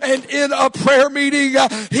 And in a prayer meeting,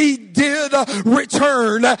 he did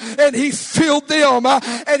return, and he filled them,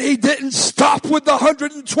 and he didn't stop with the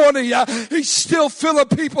 120. He's still filling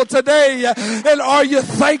people today. And are you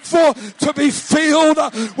thankful to be filled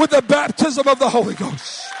with the baptism of the Holy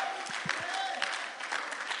Ghost?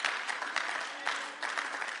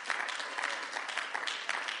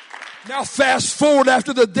 Now fast forward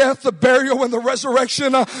after the death, the burial, and the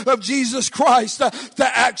resurrection of Jesus Christ to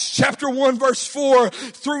Acts chapter 1 verse 4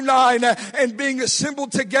 through 9, and being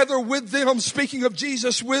assembled together with them, speaking of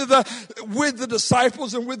Jesus with the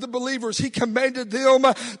disciples and with the believers, he commanded them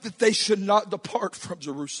that they should not depart from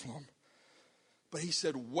Jerusalem. But he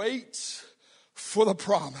said, wait for the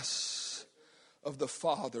promise of the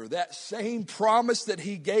Father. That same promise that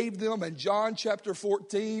he gave them in John chapter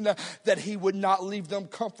 14, that he would not leave them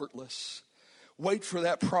comfortless. Wait for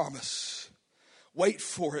that promise. Wait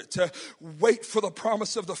for it. Wait for the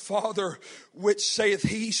promise of the Father, which saith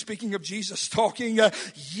he, speaking of Jesus talking,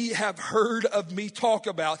 ye have heard of me talk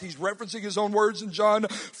about. He's referencing his own words in John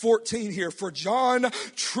 14 here. For John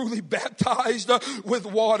truly baptized with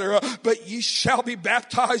water, but ye shall be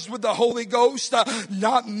baptized with the Holy Ghost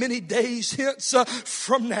not many days hence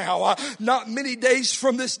from now. Not many days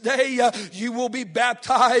from this day you will be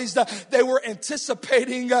baptized. They were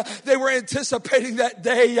anticipating that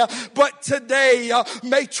day, but today,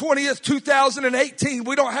 May 20th, 2018,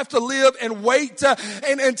 we don't have to live and wait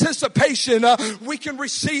in anticipation. We can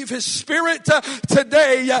receive his Spirit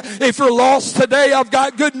today. If you're lost today, I've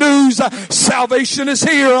got good news. Salvation is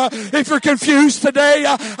here. If you're confused today,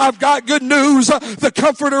 I've got good news. The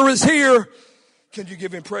Comforter is here. Can you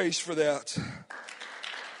give him praise for that?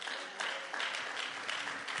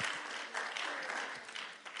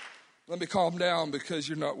 Let me calm down because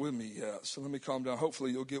you're not with me yet. So let me calm down.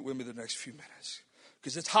 Hopefully you'll get with me the next few minutes,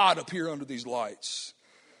 because it's hot up here under these lights.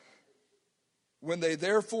 When they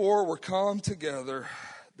therefore were come together,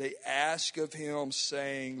 they asked of him,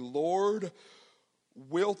 saying, Lord,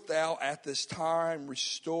 wilt thou at this time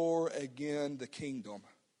restore again the kingdom?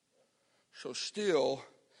 So still,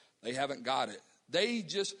 they haven't got it.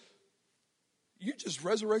 You just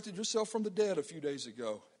resurrected yourself from the dead a few days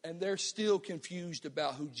ago, and they're still confused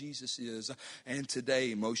about who Jesus is. And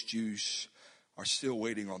today, most Jews are still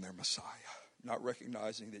waiting on their Messiah, not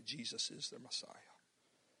recognizing that Jesus is their Messiah.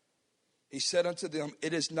 He said unto them,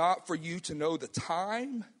 it is not for you to know the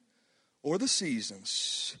time or the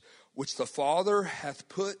seasons which the Father hath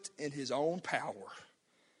put in his own power,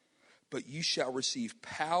 but you shall receive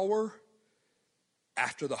power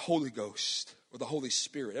after the Holy Ghost, or the Holy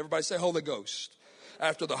Spirit. Everybody say Holy Ghost.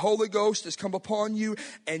 After the Holy Ghost has come upon you,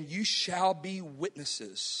 and you shall be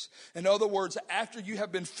witnesses. In other words, after you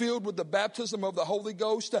have been filled with the baptism of the Holy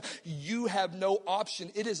Ghost, you have no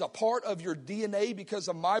option. It is a part of your DNA because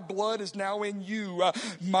of my blood is now in you.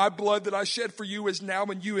 My blood that I shed for you is now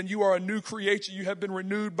in you, and you are a new creation. You have been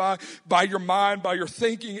renewed by your mind, by your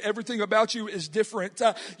thinking. Everything about you is different.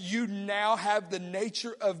 You now have the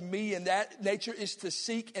nature of me, and that nature is to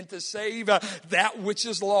seek and to save that which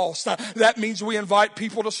is lost. That means we invite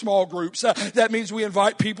people to small groups. That means we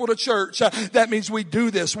invite people to church. That means we do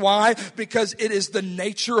this. Why? Because it is the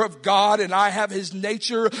nature of God, and I have his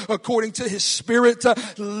nature according to his Spirit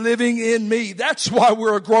living in me. That's why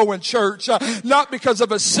we're a growing church. Not because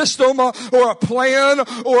of a system or a plan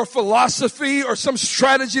or a philosophy or some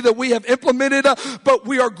strategy that we have implemented, but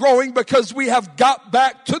we are growing because we have got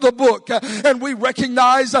back to the book, and we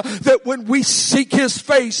recognize that when we seek his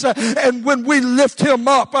face and when we lift him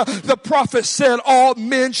up, the prophet said, all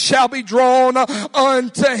men shall be drawn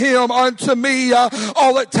unto him, unto me.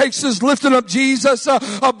 All it takes is lifting up Jesus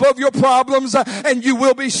above your problems, and you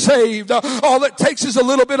will be saved. All it takes is a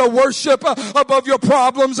little bit of worship above your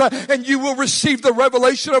problems, and you will receive the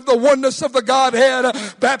revelation of the oneness of the Godhead.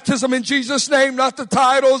 Baptism in Jesus' name, not the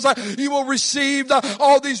titles. You will receive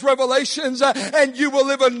all these revelations, and you will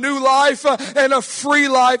live a new life and a free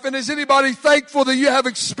life. And is anybody thankful that you have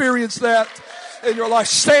experienced that in your life?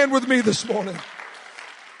 Stand with me this morning.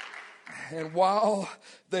 And while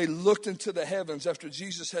they looked into the heavens, after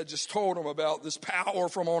Jesus had just told them about this power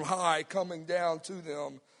from on high coming down to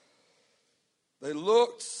them, they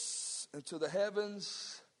looked into the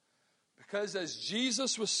heavens, because as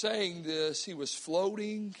Jesus was saying this, he was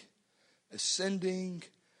floating, ascending,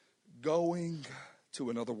 going to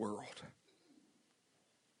another world.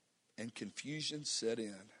 And confusion set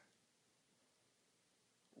in.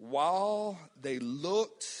 While they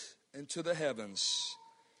looked into the heavens,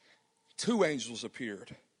 two angels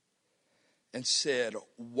appeared and said,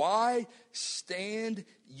 why stand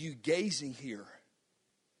you gazing here?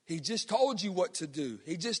 He just told you what to do.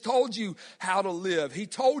 He just told you how to live. He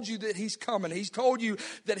told you that he's coming. He's told you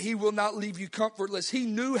that he will not leave you comfortless. He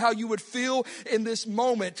knew how you would feel in this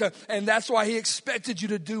moment, and that's why he expected you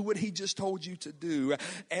to do what he just told you to do.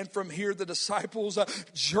 And from here, the disciples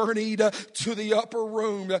journeyed to the upper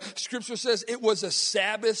room. Scripture says it was a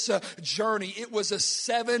Sabbath journey. It was a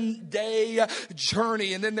 7-day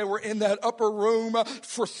journey. And then they were in that upper room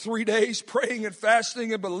for 3 days, praying and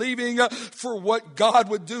fasting and believing for what God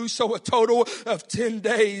would do. So a total of 10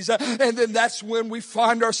 days. And then that's when we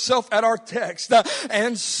find ourselves at our text.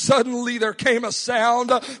 And suddenly there came a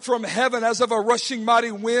sound from heaven as of a rushing mighty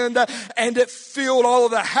wind, and it filled all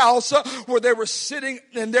of the house where they were sitting,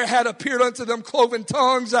 and there had appeared unto them cloven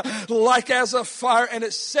tongues like as of fire, and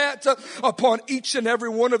it sat upon each and every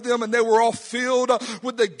one of them, and they were all filled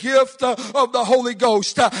with the gift of the Holy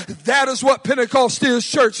Ghost. That is what Pentecost is,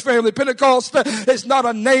 church family. Pentecost is not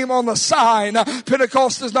a name on the sign.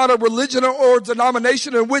 Pentecost is not a religion or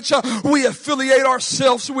denomination in which we affiliate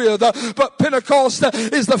ourselves with. But Pentecost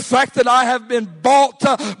is the fact that I have been bought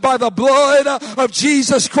by the blood of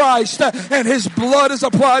Jesus Christ, and his blood is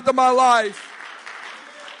applied to my life.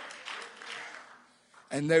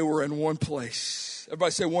 And they were in one place.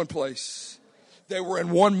 Everybody say one place. They were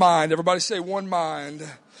in one mind. Everybody say one mind.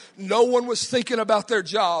 No one was thinking about their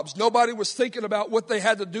jobs. Nobody was thinking about what they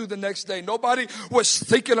had to do the next day. Nobody was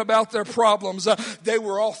thinking about their problems. They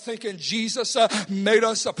were all thinking Jesus made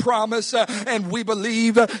us a promise, and we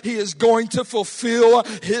believe he is going to fulfill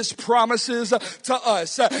his promises to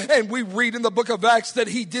us. And we read in the book of Acts that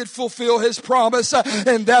he did fulfill his promise,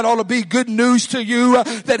 and that ought to be good news to you,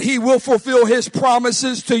 that he will fulfill his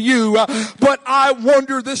promises to you. But I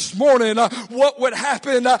wonder this morning what would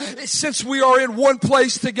happen since we are in one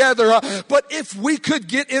place together. together. But if we could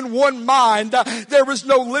get in one mind, there was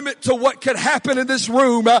no limit to what could happen in this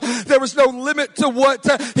room. There was no limit to what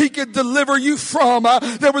he could deliver you from.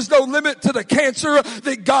 There was no limit to the cancer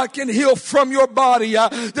that God can heal from your body.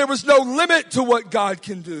 There was no limit to what God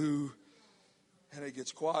can do. And it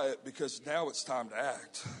gets quiet because now it's time to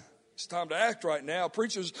act. It's time to act right now.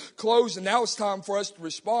 Preachers close, and now it's time for us to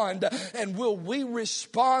respond. And will we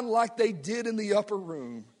respond like they did in the upper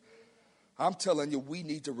room? I'm telling you, we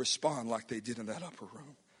need to respond like they did in that upper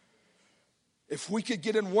room. If we could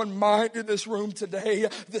get in one mind in this room today,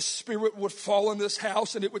 the Spirit would fall in this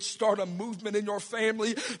house and it would start a movement in your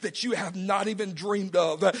family that you have not even dreamed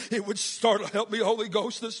of. It would start, help me Holy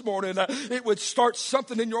Ghost this morning, it would start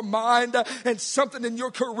something in your mind and something in your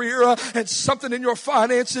career and something in your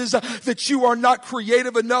finances that you are not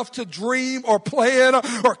creative enough to dream or plan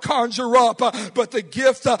or conjure up. But the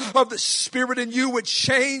gift of the Spirit in you would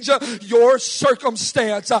change your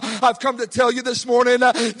circumstance. I've come to tell you this morning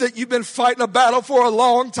that you've been fighting a battle for a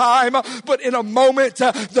long time, but in a moment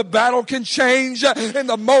the battle can change. In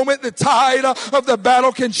the moment the tide of the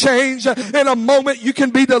battle can change. In a moment you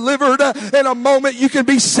can be delivered. In a moment you can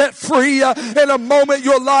be set free. In a moment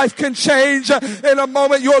your life can change. In a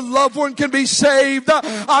moment your loved one can be saved.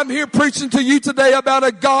 I'm here preaching to you today about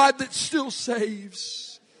a God that still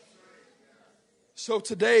saves. So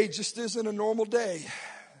today just isn't a normal day.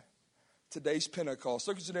 Today's Pentecost.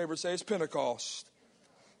 Look at your neighbor and say, it's Pentecost.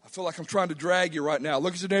 I feel like I'm trying to drag you right now.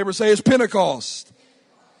 Look at your neighbor and say, it's Pentecost.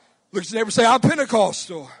 Look at your neighbor and say, I'm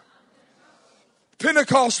Pentecostal.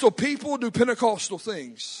 Pentecostal people do Pentecostal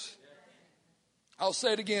things. I'll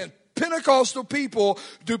say it again. Pentecostal people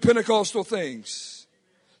do Pentecostal things.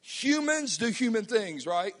 Humans do human things,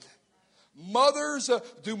 right? Mothers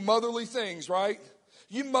do motherly things, right?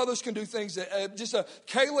 You mothers can do things that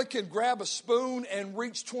Kayla can grab a spoon and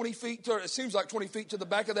reach 20 feet, it seems like 20 feet to the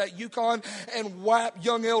back of that Yukon and whap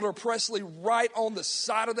young Elder Presley right on the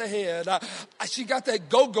side of the head. She got that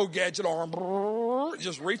go-go gadget on,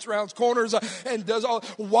 just reaches around corners and does all.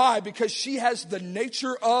 Why? Because she has the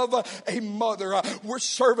nature of a mother. We're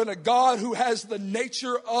serving a God who has the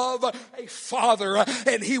nature of a father,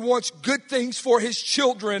 and he wants good things for his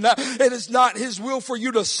children. It is not his will for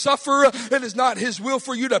you to suffer. It is not his will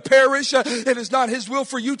for you to perish. It is not his will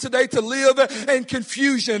for you today to live in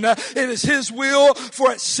confusion. It is his will for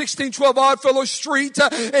at 1612 Oddfellow Street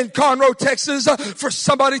in Conroe, Texas, for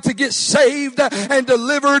somebody to get saved and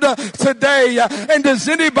delivered today. And does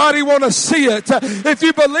anybody want to see it? If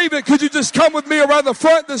you believe it, could you just come with me around the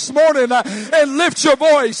front this morning and lift your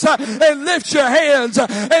voice and lift your hands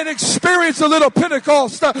and experience a little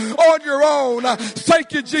Pentecost on your own.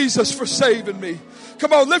 Thank you, Jesus, for saving me.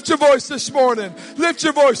 Come on, lift your voice this morning. Lift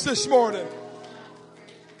your voice this morning.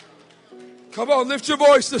 Come on, lift your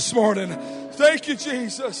voice this morning. Thank you,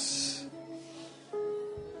 Jesus.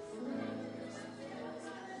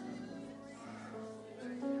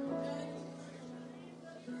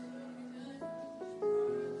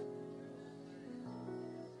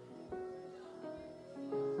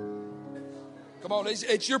 Come on,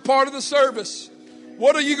 it's your part of the service.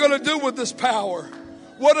 What are you going to do with this power?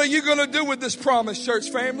 What are you going to do with this promise,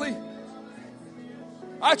 church family?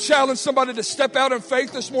 I challenge somebody to step out in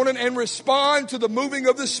faith this morning and respond to the moving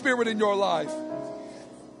of the Spirit in your life.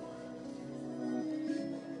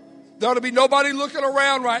 There ought to be nobody looking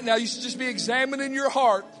around right now. You should just be examining your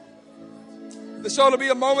heart. This ought to be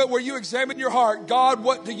a moment where you examine your heart. God,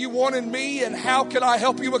 what do you want in me, and how can I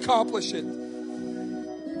help you accomplish it?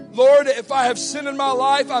 Lord, if I have sinned in my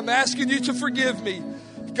life, I'm asking you to forgive me.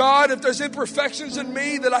 God, if there's imperfections in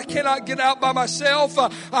me that I cannot get out by myself,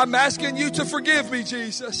 I'm asking you to forgive me,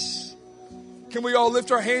 Jesus. Can we all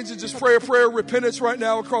lift our hands and just pray a prayer of repentance right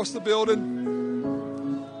now across the building?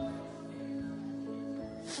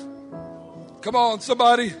 Come on,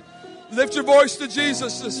 somebody. Lift your voice to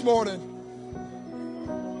Jesus this morning.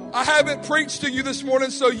 I haven't preached to you this morning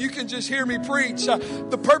so you can just hear me preach.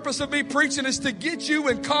 The purpose of me preaching is to get you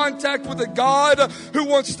in contact with a God who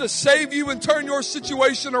wants to save you and turn your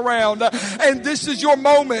situation around. And this is your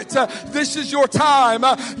moment. This is your time.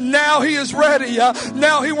 Now he is ready.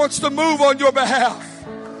 Now he wants to move on your behalf.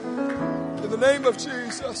 In the name of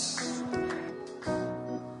Jesus.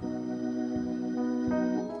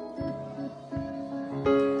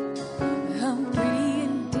 I'm free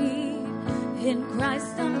indeed in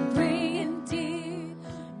Christ. I'm free.